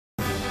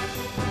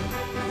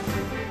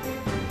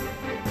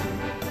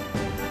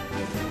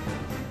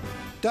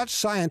Dutch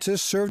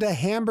scientists served a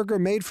hamburger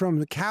made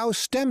from cow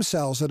stem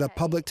cells at a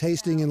public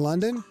tasting in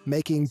London,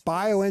 making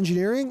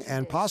bioengineering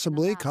and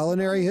possibly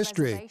culinary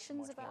history.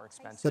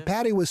 The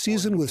patty was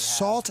seasoned with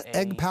salt,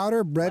 egg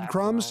powder,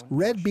 breadcrumbs,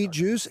 red beet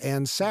juice,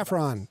 and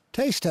saffron.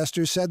 Taste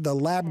testers said the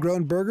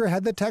lab-grown burger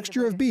had the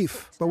texture of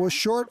beef, but was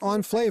short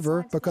on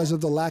flavor because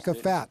of the lack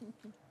of fat.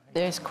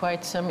 There's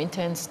quite some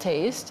intense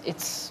taste.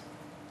 It's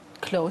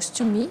close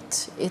to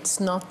meat. It's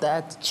not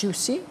that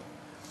juicy,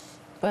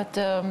 but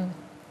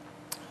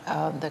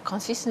the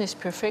consistency is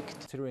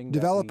perfect.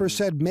 Developers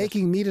said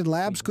making meat in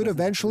labs could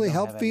eventually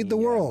help feed the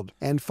world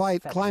and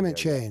fight climate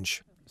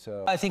change.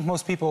 I think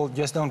most people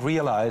just don't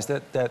realize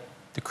that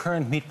the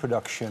current meat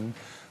production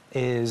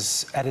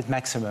is at its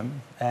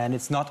maximum, and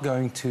it's not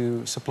going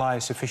to supply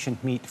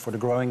sufficient meat for the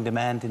growing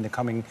demand in the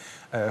coming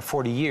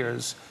 40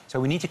 years. So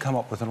we need to come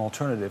up with an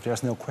alternative,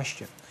 there's no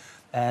question.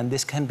 And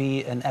this can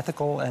be an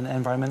ethical and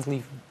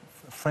environmentally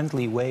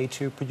friendly way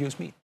to produce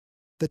meat.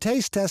 The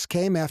taste test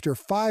came after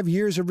 5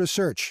 years of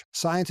research.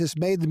 Scientists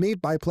made the meat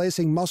by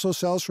placing muscle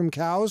cells from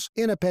cows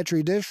in a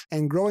petri dish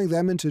and growing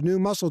them into new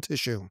muscle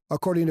tissue.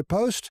 According to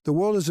Post, the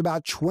world is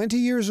about 20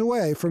 years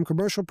away from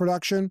commercial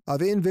production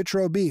of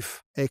in-vitro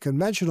beef. A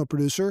conventional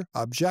producer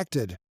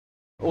objected.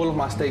 All of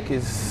my steak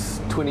is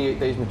 28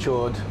 days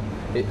matured.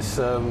 It's,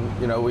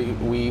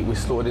 we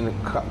slaughtered in the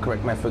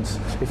correct methods.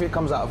 If it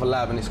comes out of a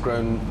lab and it's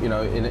grown,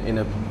 in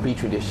a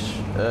petri dish,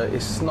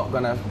 it's not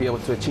going to be able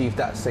to achieve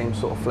that same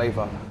sort of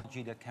flavor.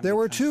 There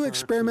were 2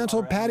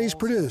 experimental patties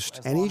produced,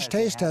 and each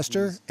taste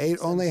tester ate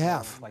only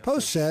half.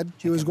 Post said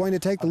he was going to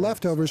take the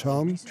leftovers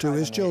home to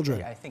his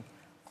children.